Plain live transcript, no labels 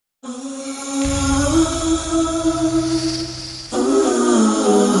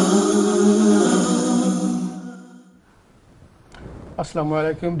Assalamu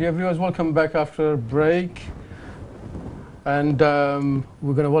alaikum, dear viewers, welcome back after a break. And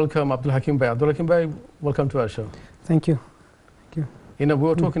we're going to welcome Abdul Hakim Bhai. Abdul Hakim Bhai, welcome to our show. Thank you. Thank you. You know, we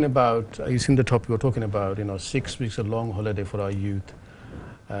were talking about, you seen the topic, we were talking about, 6 weeks, a long holiday for our youth.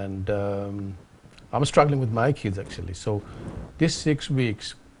 And I'm struggling with my kids actually. So these 6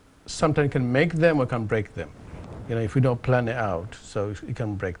 weeks sometimes can make them or can break them. If we don't plan it out, so it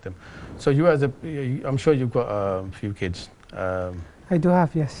can break them. So you as I'm sure you've got a few kids. I do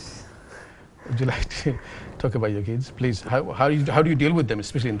have, yes. Would you like to talk about your kids, please? How do you deal with them,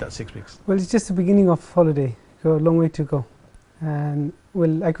 especially in that 6 weeks? Well, it's just the beginning of holiday. Got a long way to go, and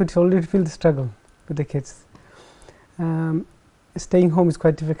well, I could already feel the struggle with the kids. Staying home is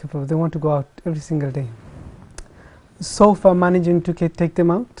quite difficult. They want to go out every single day. So far, managing to take them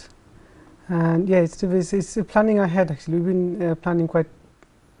out, and yeah, it's planning ahead. Actually, we've been planning quite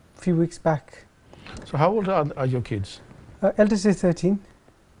a few weeks back. So how old are your kids? Eldest is 13,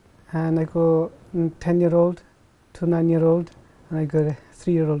 and I got 10-year-old to 9-year-old, and I got a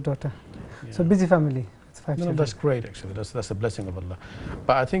 3-year-old daughter. Yeah. So busy family. It's 5 children. That's great actually. That's a blessing of Allah.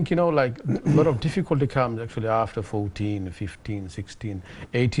 But I think like a lot of difficulty comes actually after 14, 15, 16,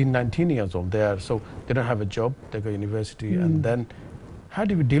 18, 19 years old. So they don't have a job. They go to university, and then how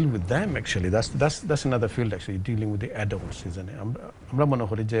do we deal with them actually? That's another field actually, dealing with the adults, isn't it?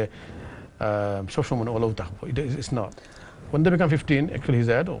 It's not. When they become 15, actually he's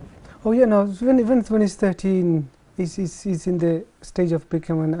an adult. Oh yeah, no. Even when he's 13, he's in the stage of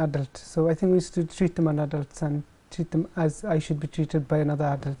becoming an adult. So I think we used to treat them as adults and treat them as I should be treated by another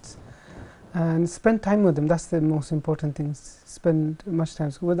adults, and spend time with them. That's the most important thing. Spend much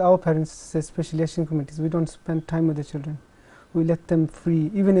time with our parents, especially Asian communities. We don't spend time with the children. We let them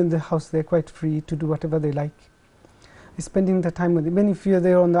free. Even in the house, they're quite free to do whatever they like. Spending the time with them. Even if you're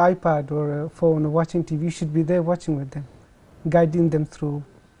there on the iPad or a phone or watching TV, you should be there watching with them, guiding them through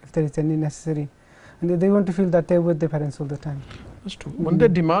if there is any necessary. And they want to feel that they're with their parents all the time. That's true. When they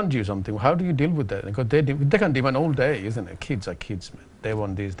demand you something, how do you deal with that? Because they can demand all day, isn't it? Kids are kids, man. They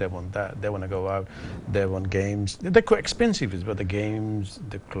want this, they want that, they want to go out, they want games. They're quite expensive, but the games,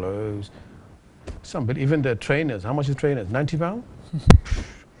 the clothes, even the trainers. How much is trainers? £90?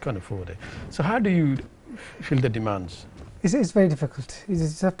 Can't afford it. So how do you feel the demands? It's very difficult. You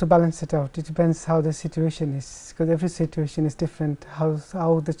just have to balance it out. It depends how the situation is, because every situation is different,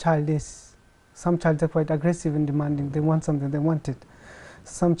 how the child is. Some child are quite aggressive and demanding. They want something, they want it.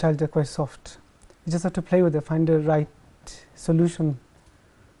 Some child are quite soft. You just have to play with it, find the right solution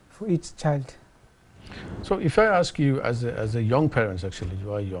for each child. So if I ask you as a young parents, actually,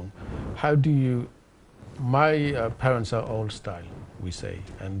 you are young, how do you, my parents are old style, we say,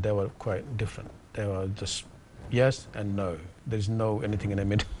 and they were quite different. They were just yes and no. There's no anything in the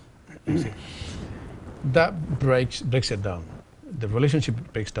middle. You see. That breaks it down. The relationship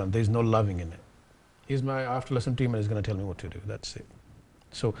breaks down. There's no loving in it. He's my after lesson team and he's going to tell me what to do. That's it.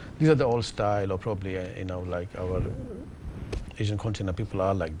 So these are the old style, or probably like our Asian continent people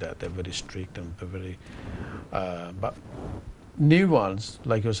are like that. They're very strict and very. But new ones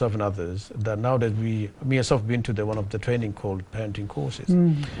like yourself and others, that nowadays me myself been to one of the training called parenting courses.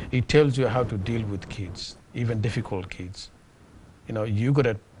 It tells you how to deal with kids, even difficult kids. You got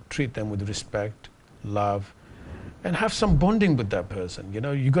to treat them with respect, love, and have some bonding with that person.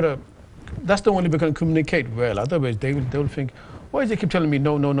 You got to. That's the only way we can communicate well. Otherwise, they will think, why does he keep telling me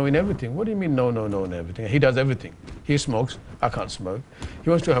no, no, no in everything? What do you mean no, no, no in everything? He does everything. He smokes. I can't smoke. He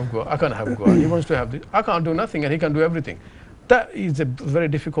wants to have guava. I can't have guava. He wants to have this. I can't do nothing, and he can do everything. That is a very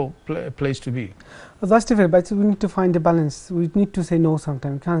difficult place to be. Well, that's difficult, but we need to find a balance. We need to say no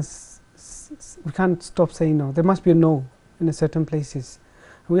sometimes. We can't stop saying no. There must be a no in certain places.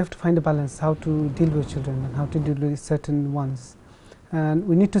 We have to find a balance, how to deal with children and how to deal with certain ones. And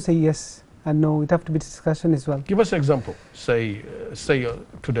we need to say yes and no. It have to be discussion as well. Give us an example. Say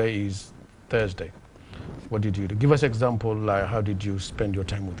today is Thursday. What did you do? Give us an example, like how did you spend your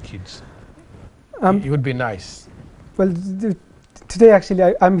time with kids? It would be nice. Well, today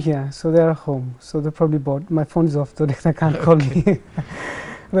actually I'm here, so they're home, so they're probably bored. My phone is off, so they can't call me.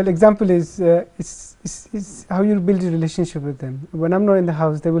 Well, example is it's how you build a relationship with them. When I'm not in the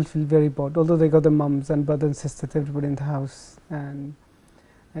house, they will feel very bored. Although they got their mums and brothers and sisters, everybody in the house, and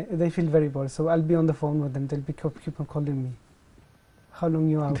they feel very bored. So I'll be on the phone with them. They'll keep on calling me. How long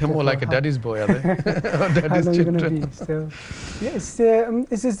you are? They're more like a daddy's boy, are they? How long you gonna be? So yeah,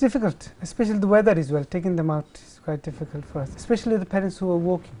 it's difficult, especially the weather as well. Taking them out is quite difficult for us, especially the parents who are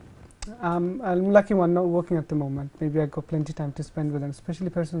working. I'm lucky one, not working at the moment. Maybe I got plenty time to spend with them, especially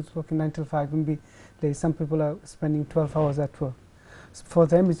persons working 9 till 5. Maybe some people are spending 12 hours at work. So for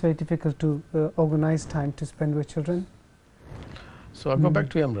them, it's very difficult to organize time to spend with children. So I'll go back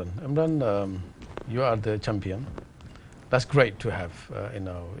to Imran. Imran, you are the champion. That's great to have, in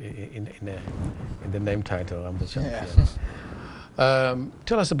the name title. I'm the champion. Yeah.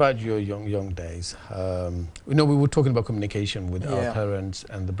 Tell us about your young days. We were talking about communication with our parents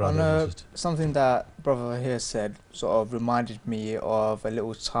and the brothers and sisters. Something that brother here said sort of reminded me of a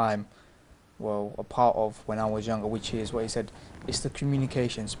little time, well, a part of when I was younger, which is what he said, it's the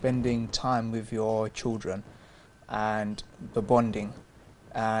communication, spending time with your children and the bonding.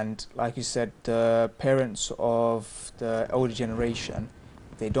 And like you said, the parents of the older generation,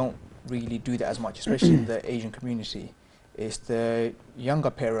 they don't really do that as much, especially in the Asian community. It's the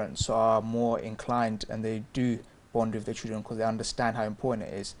younger parents are more inclined and they do bond with their children because they understand how important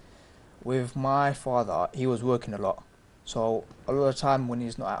it is. With my father, he was working a lot. So a lot of the time when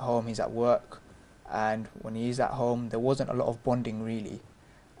he's not at home, he's at work. And when he's at home, there wasn't a lot of bonding really.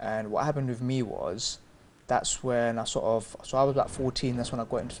 And what happened with me was, that's when I so I was about 14, that's when I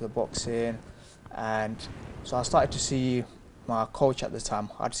got into the boxing. And so I started to see my coach at the time.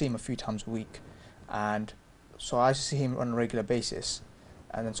 I'd see him a few times a week. And so I used to see him on a regular basis.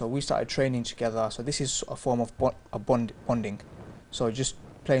 And then so we started training together. So this is a form of bonding. So just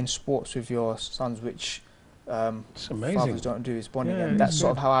playing sports with your sons, which fathers don't do, is bonding. And that's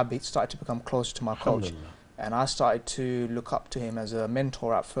sort of how I started to become close to my coach. And I started to look up to him as a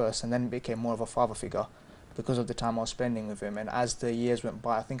mentor at first, and then became more of a father figure because of the time I was spending with him. And as the years went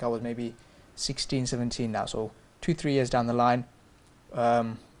by, I think I was maybe 16, 17 now, so 2-3 years down the line,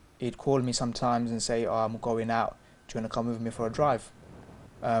 he'd call me sometimes and say, I'm going out, do you want to come with me for a drive?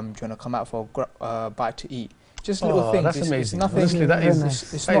 Do you want to come out for a bite to eat? Just little things. That's amazing. It's nothing. Honestly, that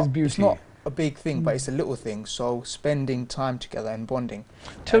is beauty. It's not a big thing, but it's a little thing. So spending time together and bonding.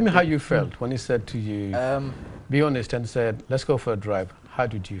 Tell me how you felt when he said to you, be honest, and said, let's go for a drive. How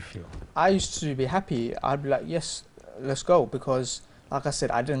did you feel? I used to be happy. I'd be like, yes, let's go, because like I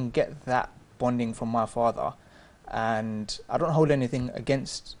said, I didn't get that bonding from my father, and I don't hold anything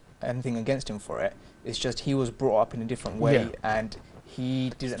against him for it. It's just he was brought up in a different way, and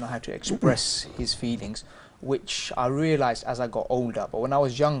he didn't know how to express his feelings, which I realized as I got older. But when I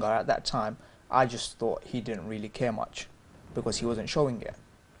was younger, at that time, I just thought he didn't really care much because he wasn't showing it.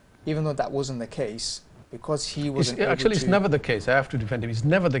 Even though that wasn't the case, because he wasn't actually, it's never the case. I have to defend him. It's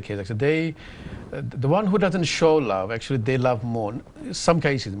never the case. Actually, the one who doesn't show love, actually, they love more. Some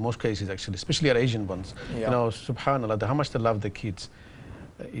cases, most cases, actually, especially our Asian ones. You know, subhanallah, how much they love the kids.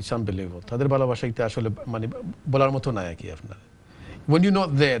 It's unbelievable. When you're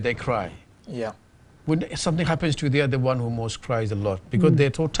not there, they cry. Yeah. When something happens to you, they are the one who most cries a lot because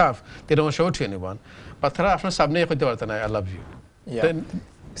they're so tough. They don't show it to anyone. But I love you. Yeah. Then,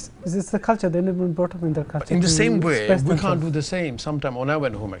 it's the culture. They've never been brought up in their culture. In the same way, we can't do the same. Sometime when I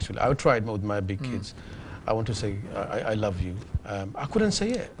went home, actually, I tried with my big kids. I want to say, I love you. I couldn't say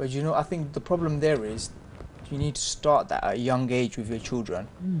it. But you know, I think the problem there is, you need to start that at a young age with your children,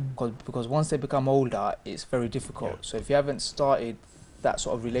 because once they become older, it's very difficult. So if you haven't started that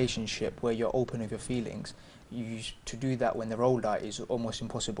sort of relationship where you're open with your feelings, to do that when they're older is almost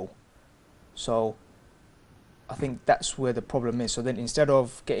impossible. So I think that's where the problem is. So then instead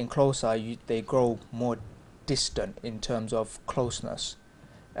of getting closer, they grow more distant in terms of closeness.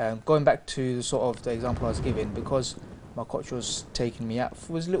 Going back to sort of the example I was giving, because my coach was taking me out, it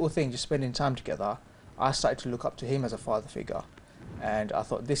was a little thing, just spending time together, I started to look up to him as a father figure. And I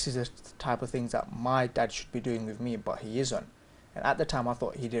thought, this is the type of things that my dad should be doing with me, but he isn't. And at the time I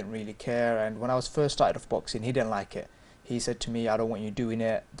thought he didn't really care, and when I was first started off boxing, he didn't like it. He said to me, I don't want you doing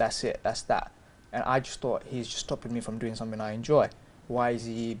it, that's it, that's that. And I just thought, he's just stopping me from doing something I enjoy. Why is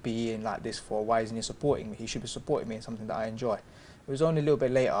he being like this for? Why isn't he supporting me? He should be supporting me in something that I enjoy. It was only a little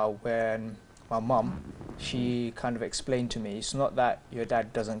bit later when my mum, she kind of explained to me, it's not that your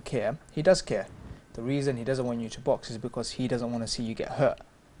dad doesn't care, he does care. The reason he doesn't want you to box is because he doesn't want to see you get hurt.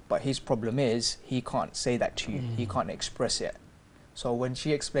 But his problem is, he can't say that to you, he can't express it. So when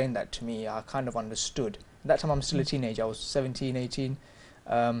she explained that to me, I kind of understood. At that time I'm still a teenager, I was 17, 18.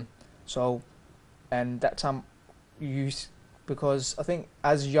 And that time, because I think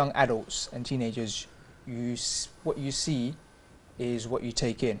as young adults and teenagers, what you see is what you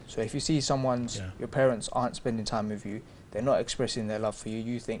take in. So if you see your parents aren't spending time with you, they're not expressing their love for you,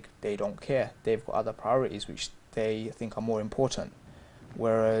 you think they don't care. They've got other priorities which they think are more important.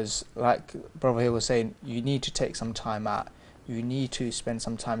 Whereas, like Brother here was saying, you need to take some time out. You need to spend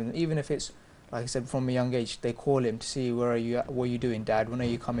some time, and even if it's like I said, from a young age, they call him to see where are you at, what are you doing, Dad, when are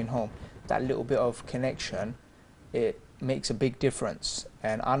you coming home. That little bit of connection, it makes a big difference.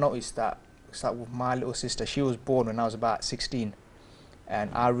 And I noticed that, with my little sister, she was born when I was about 16, and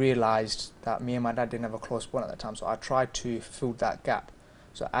I realized that me and my dad didn't have a close bond at that time, so I tried to fill that gap.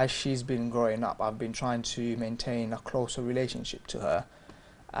 So as she's been growing up, I've been trying to maintain a closer relationship to her,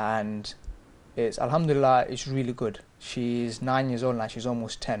 and it's, alhamdulillah, it's really good. She's 9 years old now, she's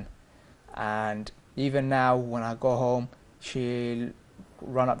almost 10, and even now when I go home, she'll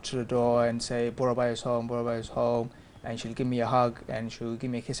run up to the door and say, Burabai is home, Burabai is home, and she'll give me a hug and she'll give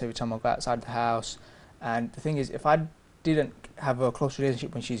me a kiss every time I go outside the house. And the thing is, if I didn't have a close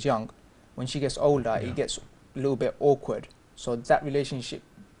relationship when she's young, when she gets older, it gets a little bit awkward. So that relationship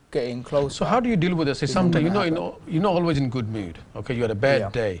getting closer. So how do you deal with this? Sometimes you're not always in good mood. Okay, you had a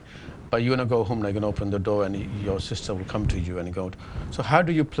bad day, but you're gonna go home, like, and open the door, and your sister will come to you and go. So how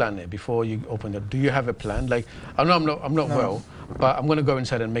do you plan it before you open it? Do you have a plan? Like, I'm not well, but I'm gonna go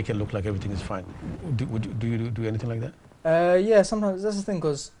inside and make it look like everything is fine. Do you do anything like that? Yeah, sometimes that's the thing,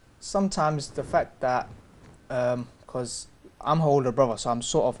 because sometimes the fact that, because I'm her older brother, so I'm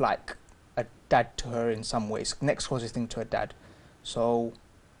sort of like a dad to her in some ways, next closest thing to a dad. So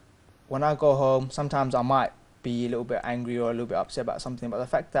when I go home, sometimes I might be a little bit angry or a little bit upset about something, but the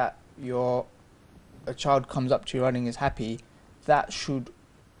fact that a child comes up to you running is happy, that should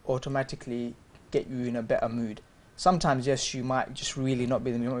automatically get you in a better mood. Sometimes, yes, you might just really not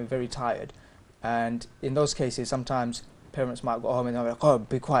be, you might be very tired, and in those cases, sometimes parents might go home and they're like, oh,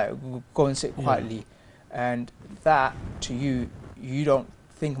 be quiet, go and sit quietly, and that, to you, you don't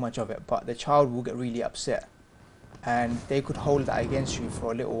think much of it, but the child will get really upset, and they could hold that against you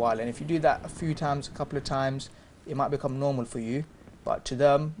for a little while. And if you do that a few times, a couple of times, it might become normal for you, but to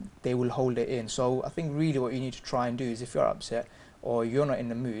them, they will hold it in. So I think really what you need to try and do is, if you're upset or you're not in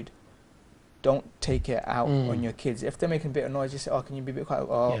the mood, don't take it out on your kids. If they're making a bit of noise, just say, oh, can you be a bit quiet?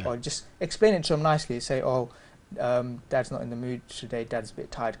 Or just explain it to them nicely. Say, oh, Dad's not in the mood today, Dad's a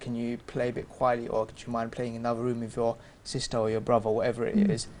bit tired, can you play a bit quietly, or do you mind playing in another room with your sister or your brother, whatever it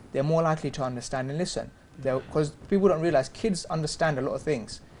is. They're more likely to understand and listen. Because people don't realise, kids understand a lot of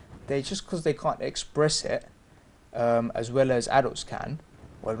things. They just, because they can't express it as well as adults can,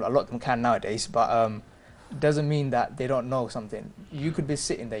 well, a lot of them can nowadays, but doesn't mean that they don't know something. You could be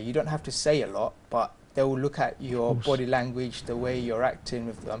sitting there, you don't have to say a lot, but they will look at your body language, the way you're acting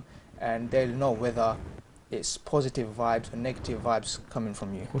with them, and they'll know whether it's positive vibes or negative vibes coming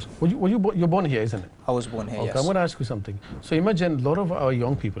from you. You're born here, isn't it? I was born here, yes. I'm going to ask you something. So imagine a lot of our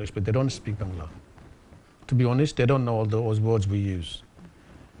young people, they don't speak Bangla. To be honest, they don't know all those words we use.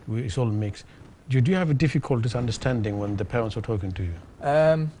 It's all mixed. Do you have difficulties understanding when the parents are talking to you?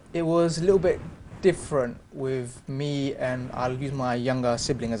 It was a little bit different with me, and I'll use my younger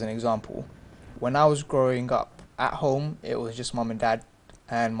sibling as an example. When I was growing up at home, it was just mum and dad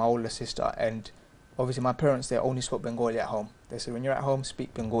and my older sister, and obviously my parents, they only spoke Bengali at home. They said, when you're at home,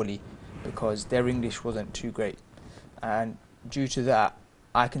 speak Bengali, because their English wasn't too great. And due to that,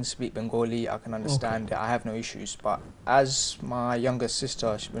 I can speak Bengali, I can understand it, I have no issues. But as my younger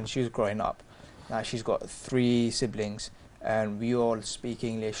sister, when she was growing up, now she's got 3 siblings, and we all speak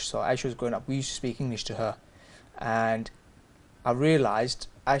English. So as she was growing up, we used to speak English to her. And I realized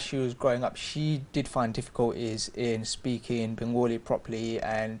as she was growing up, she did find difficulties in speaking Bengali properly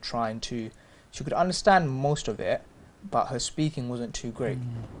and trying to, she could understand most of it, but her speaking wasn't too great.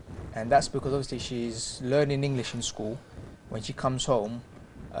 And that's because obviously she's learning English in school. When she comes home,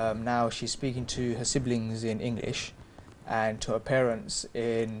 now she's speaking to her siblings in English, and to her parents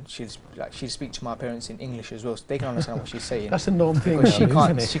she'll speak to my parents in English as well, so they can understand what she's saying. That's a norm thing. Because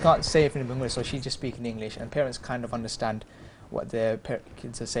she can't say anything in Bengali, so she just speaks in English, and parents kind of understand what their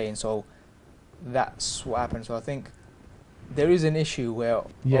kids are saying. So that's what happens. So I think there is an issue where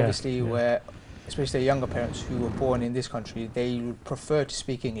obviously where especially younger parents who were born in this country, they would prefer to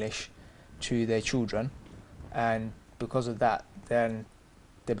speak English to their children, and because of that, then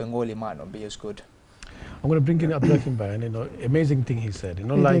the Bengali might not be as good. I'm going to bring in Abdul Bayan, amazing thing he said,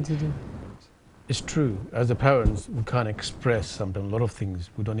 it's true, as the parents, we can't express sometimes, a lot of things,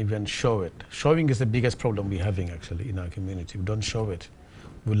 we don't even show it. Showing is the biggest problem we're having actually in our community, we don't show it.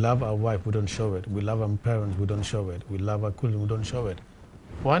 We love our wife, we don't show it. We love our parents, we don't show it. We love our children, we don't show it.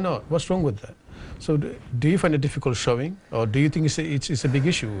 Why not? What's wrong with that? So do you find it difficult showing, or do you think it's a big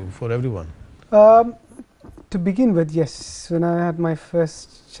issue for everyone? To begin with, yes. When I had my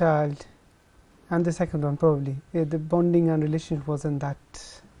first child, and the second one probably, the bonding and relationship wasn't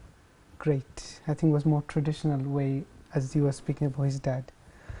that great. I think it was more traditional way, as you were speaking about his dad.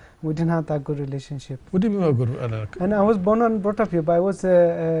 We didn't have that good relationship. What do you mean by good? And I was born and brought up here, but I was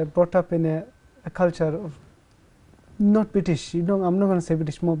brought up in a a culture of not British, I'm not going to say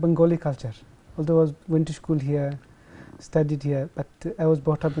British, more Bengali culture. Although I went to school here, studied here, but I was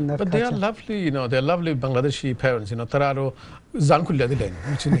brought up in that culture. But they are lovely, they're lovely Bangladeshi parents, Tararo Zankulia the Den,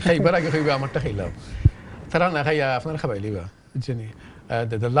 which in Haibaraga Amata Tarana Haya Afna Habailiba,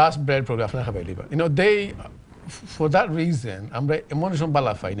 the last bread program Afna Habailiba. They, for that reason, I'm very emotional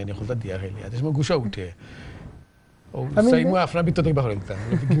Balafa in any Hulda Diarelia. There's more Gushaute. Give me my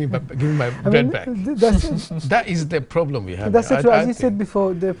bread back. That is the problem we have. That's it. As you said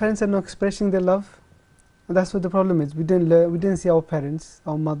before, the parents are not expressing their love. And that's what the problem is. We didn't see our parents,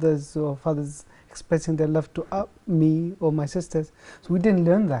 our mothers or fathers expressing their love to me or my sisters. So we didn't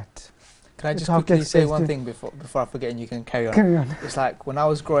learn that. Can I just quickly say one thing before I forget, and you can carry on? Carry on. It's like when I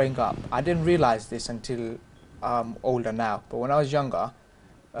was growing up, I didn't realize this until I'm older now. But when I was younger,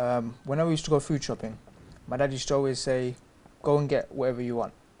 whenever we used to go food shopping, my dad used to always say, go and get whatever you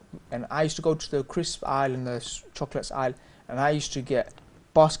want. And I used to go to the crisp aisle and the chocolates aisle, and I used to get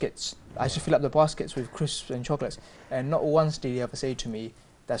baskets. I used to fill up the baskets with crisps and chocolates. And not once did he ever say to me,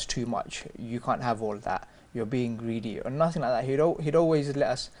 that's too much, you can't have all that, you're being greedy, or nothing like that. He'd always let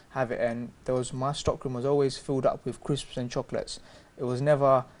us have it, and my stockroom was always filled up with crisps and chocolates. It was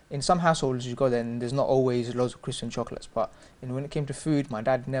never, in some households you go there and there's not always loads of crisps and chocolates, but when it came to food, my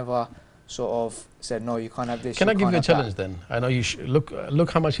dad never sort of said, no, you can't have this. Can I give you a challenge then? I know you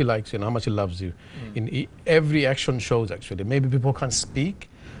look how much he likes you and how much he loves you. In every action shows, actually. Maybe people can't speak,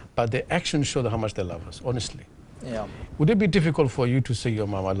 but the actions show how much they love us, honestly. Yeah. Would it be difficult for you to say, your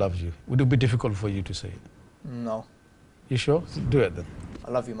mom, I love you? Would it be difficult for you to say it? No. You sure? Do it then.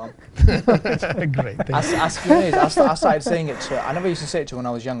 I love you, Mum. Great. I started saying it to her. I never used to say it to her when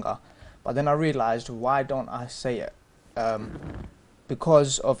I was younger, but then I realised, why don't I say it?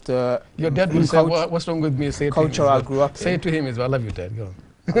 Because of the your dad will say, what's wrong with me? Say it culture I grew up in. Say it to him as well. I love you, Dad. Go on.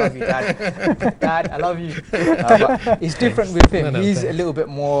 I love you, Dad. Dad, I love you. But it's different with him. He's a little bit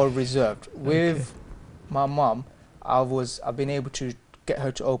more reserved. With my mum, I've been able to get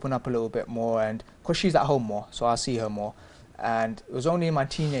her to open up a little bit more, and because she's at home more, so I see her more. And it was only in my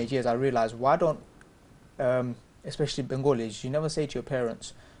teenage years I realised, why don't, especially Bengalis, you never say to your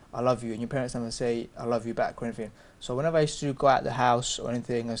parents, I love you, and your parents never say, I love you back or anything. So whenever I used to go out the house or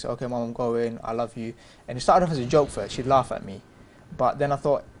anything, I say, okay, Mum, I'm going, I love you. And it started off as a joke first, she'd laugh at me. But then I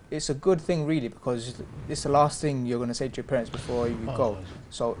thought, it's a good thing really, because it's the last thing you're going to say to your parents before you go.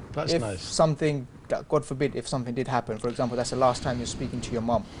 So if something, God forbid, if something did happen, for example, that's the last time you're speaking to your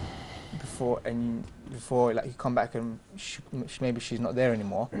mum before like you come back and maybe she's not there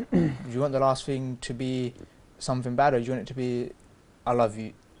anymore, do you want the last thing to be something bad, or do you want it to be, I love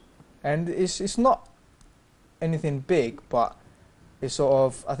you? And it's not anything big, but it's sort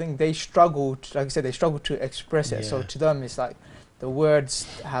of, I think they struggle, like I said, they struggle to express it. So to them, it's like the words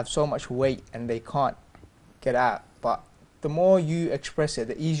have so much weight and they can't get out. But the more you express it,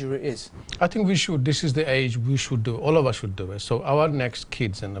 the easier it is. I think we should. This is the age we should do. All of us should do it. So our next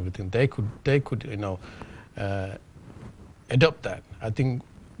kids and everything, they could, adopt that. I think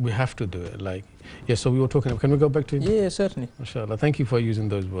we have to do it. Like, yeah. So we were talking. Can we go back to? Yeah, certainly. Mashallah. Thank you for using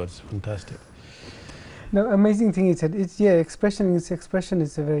those words. Fantastic. No, amazing thing he said. Expression is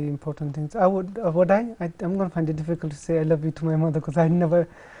a very important thing. I'm going to find it difficult to say I love you to my mother, because I never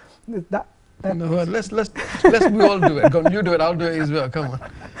no, let's we all do it. Go on, you do it, I'll do it as well. Come on.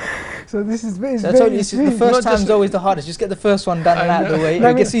 So this is very. The first time's always the hardest. Just get the first one done and out of the way.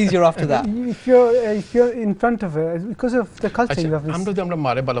 It gets easier after that. If you're in front of her, because of the culture you have.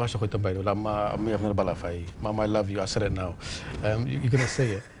 Mama, I love you. I said it now. You're gonna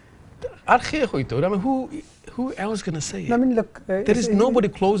say it. I mean, who else gonna say it? I mean, look. There is nobody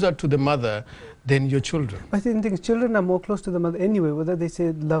closer to the mother than your children. I think children are more close to the mother anyway, whether they say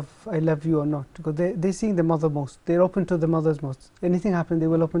I love you or not, because they're seeing the mother most. They're open to the mothers most. Anything happens, they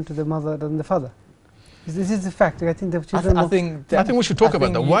will open to the mother than the father. This is the fact. I think the children. I think we should talk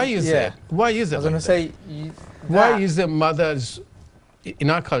about that. Why is it? Why is it? I was going to say. Why is the mother's in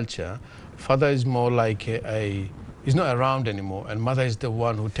our culture? Father is more like he's not around anymore, and mother is the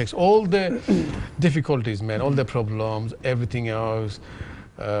one who takes all the difficulties, man, all the problems, everything else.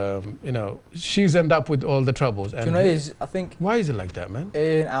 She's end up with all the troubles. And I think. Why is it like that, man?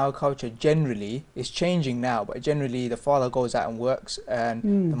 In our culture, generally, it's changing now, but generally the father goes out and works, and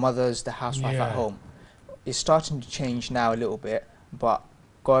the mother's the housewife at home. It's starting to change now a little bit, but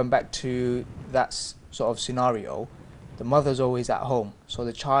going back to that sort of scenario, the mother's always at home, so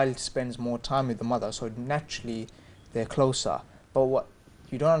the child spends more time with the mother, so naturally they're closer. But what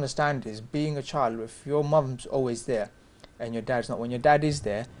you don't understand is, being a child, if your mum's always there and your dad's not, when your dad is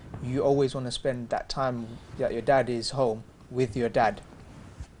there, you always want to spend that time that your dad is home with your dad.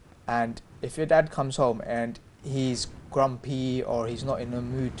 And if your dad comes home and he's grumpy or he's not in a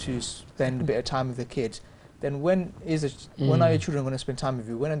mood to spend a bit of time with the kids, then when are your children going to spend time with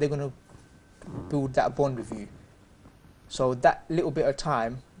you? When are they going to build that bond with you? So that little bit of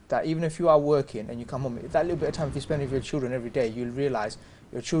time, that even if you are working and you come home, that little bit of time if you spend with your children every day, you'll realise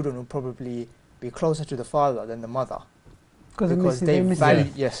your children will probably be closer to the father than the mother. Because they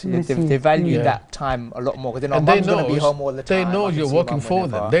value that time a lot more. Because mom's going to be home all the time. They know you're working for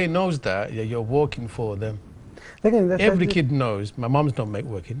them. They knows that you're working for them. Again, every kid knows. My mom's not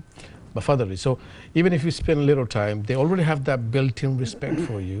working, my father is. So even if you spend a little time, they already have that built-in respect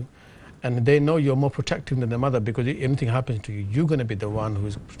for you, and they know you're more protective than the mother, because if anything happens to you, you're going to be the one who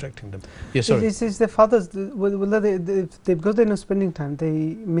is protecting them. Yes, sorry. This is the fathers. Because they're not spending time, they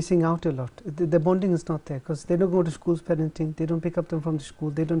missing out a lot. The bonding is not there because they don't go to school parenting. They don't pick up them from the school.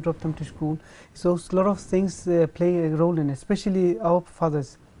 They don't drop them to school. So a lot of things play a role in it. Especially our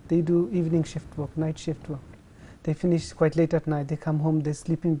fathers. They do evening shift work, night shift work. They finish quite late at night. They come home. They're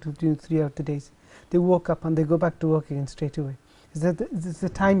sleeping 3 hours a day. They woke up and they go back to work again straight away.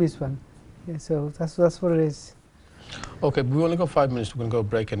 The time is one. Yeah, so that's what it is. Okay, we only got 5 minutes. We're going to go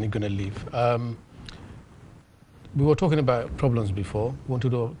break and you're going to leave. We were talking about problems before. We want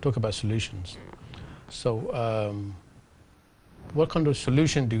to talk about solutions. So what kind of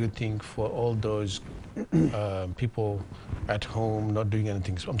solution do you think for all those people at home not doing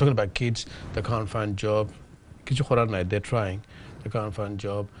anything? So I'm talking about kids that can't find job. They're trying. They can't find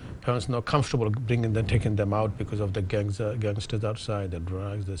job. Parents not comfortable bringing them, taking them out because of the gangsters outside, the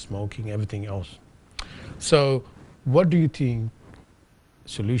drugs, the smoking, everything else. So, what do you think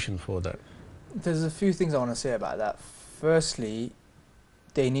solution for that? There's a few things I want to say about that. Firstly,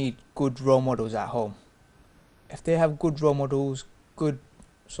 they need good role models at home. If they have good role models, good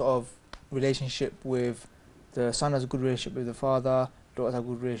sort of relationship with the son has a good relationship with the father, daughters have a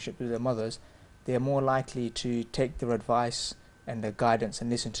good relationship with their mothers, they are more likely to take their advice and their guidance and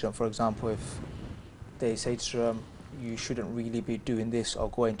listen to them. For example, if they say to them, you shouldn't really be doing this or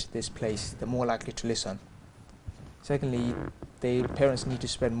going to this place, they're more likely to listen. Secondly, parents need to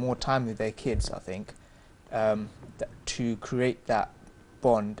spend more time with their kids, I think, to create that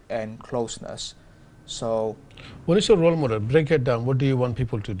bond and closeness. So, what is your role model? Break it down. What do you want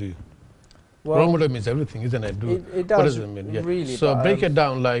people to do? Well, role model means everything, isn't it? It does. What does it mean? Yeah. Really. So break it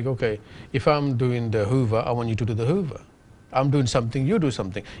down like, okay, if I'm doing the Hoover, I want you to do the Hoover. I'm doing something, you do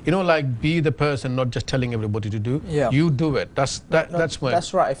something. You know, like be the person, not just telling everybody to do. Yeah. You do it. That's where.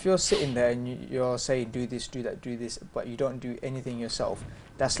 That's right. If you're sitting there and you're saying do this, do that, do this, but you don't do anything yourself,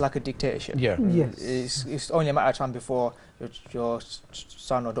 that's like a dictatorship. Yeah. Yes. It's only a matter of time before your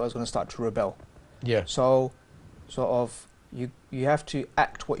son or daughter is going to start to rebel. Yeah. So, sort of, you have to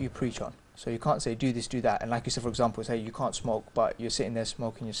act what you preach on. So you can't say do this, do that, and like you said, for example, say you can't smoke, but you're sitting there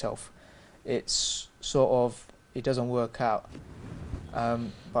smoking yourself. It's sort of, it doesn't work out.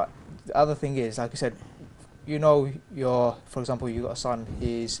 But the other thing is, like you said, you know, for example, you got a son,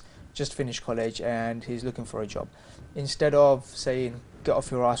 he's just finished college and he's looking for a job. Instead of saying, get off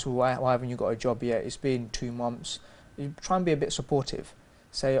your ass, why haven't you got a job yet? It's been 2 months. You try and be a bit supportive.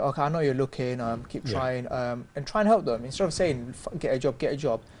 Say, okay, I know you're looking, keep trying, and try and help them. Instead of saying, get a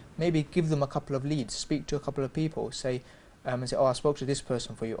job, maybe give them a couple of leads, speak to a couple of people, say, oh, I spoke to this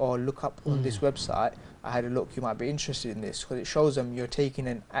person for you, or look up on this website, I had a look, you might be interested in this, because it shows them you're taking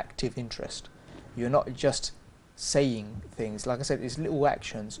an active interest. You're not just saying things. Like I said, it's little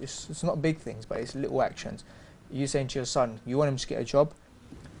actions. It's not big things, but it's little actions. You're saying to your son, you want him to get a job,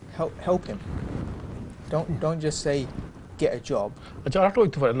 help him. Don't just say, get a job.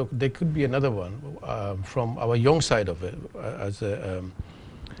 Look, there could be another one from our young side of it.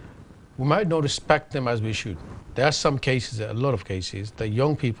 We might not respect them as we should. There are some cases, a lot of cases, the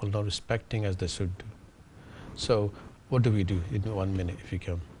young people not respecting as they should do. So what do we do in 1 minute, if you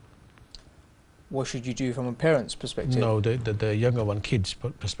can? What should you do from a parent's perspective? No, the younger one, kids'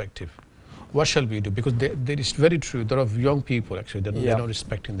 perspective. What shall we do? Because it is very true, there are young people actually, they're not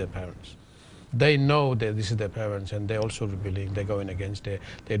respecting their parents. They know that this is their parents and they're also rebelling, they're going against it,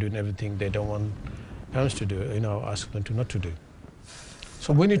 they're doing everything they don't want parents to do, ask them to not to do.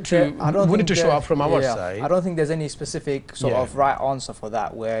 So we need to show up from our side. I don't think there's any specific sort of right answer for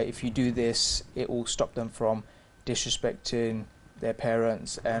that, where if you do this, it will stop them from disrespecting their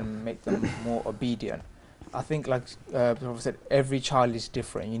parents and make them more obedient. I think, like Professor said, every child is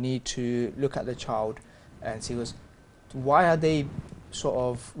different. You need to look at the child and see why are they sort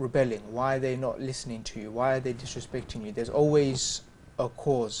of rebelling? Why are they not listening to you? Why are they disrespecting you? There's always a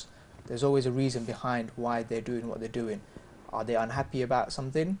cause. There's always a reason behind why they're doing what they're doing. Are they unhappy about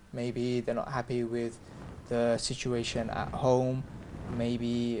something? Maybe they're not happy with the situation at home.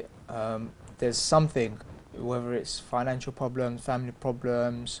 Maybe there's something, whether it's financial problems, family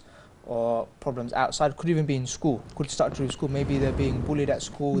problems, or problems outside, could even be in school, could start through school, maybe they're being bullied at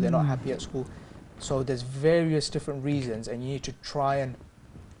school, they're not happy at school. So there's various different reasons, and you need to try and,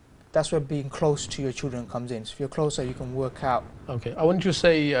 that's where being close to your children comes in. So if you're closer, you can work out. Okay, I want you to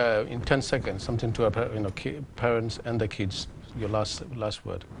say in 10 seconds something to our parents and the kids, your last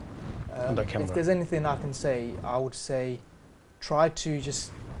word on the camera. If there's anything I can say, I would say try to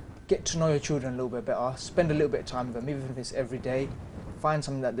just get to know your children a little bit better, spend a little bit of time with them, even if it's every day. Find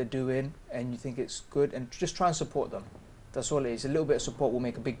something that they're doing and you think it's good, and just try and support them. That's all it is. A little bit of support will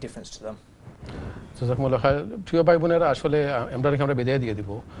make a big difference to them. জাযাকুমুল্লাহ খায়র। প্রিয় ভাই বোনেরা, আসলে আমরা বিদায় দিয়ে দিব।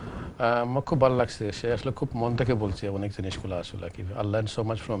 আমার খুব ভালো লাগছে, সে আসলে খুব মন থেকে বলছে অনেক জিনিসগুলো আসলে কি। I learned so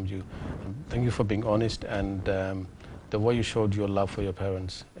much from you. Thank you for being honest and the way you showed your love for your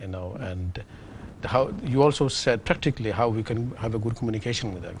parents, and how you also said practically how we can have a good communication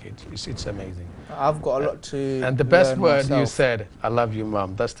with our kids. It's amazing. I've got a lot to and the best word myself. You said, I love you, Mom.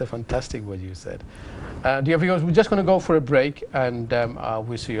 That's the fantastic word you said. Dear viewers, we're just going to go for a break, and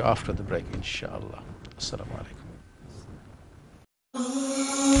we'll see you after the break, inshallah. Assalamu alaikum.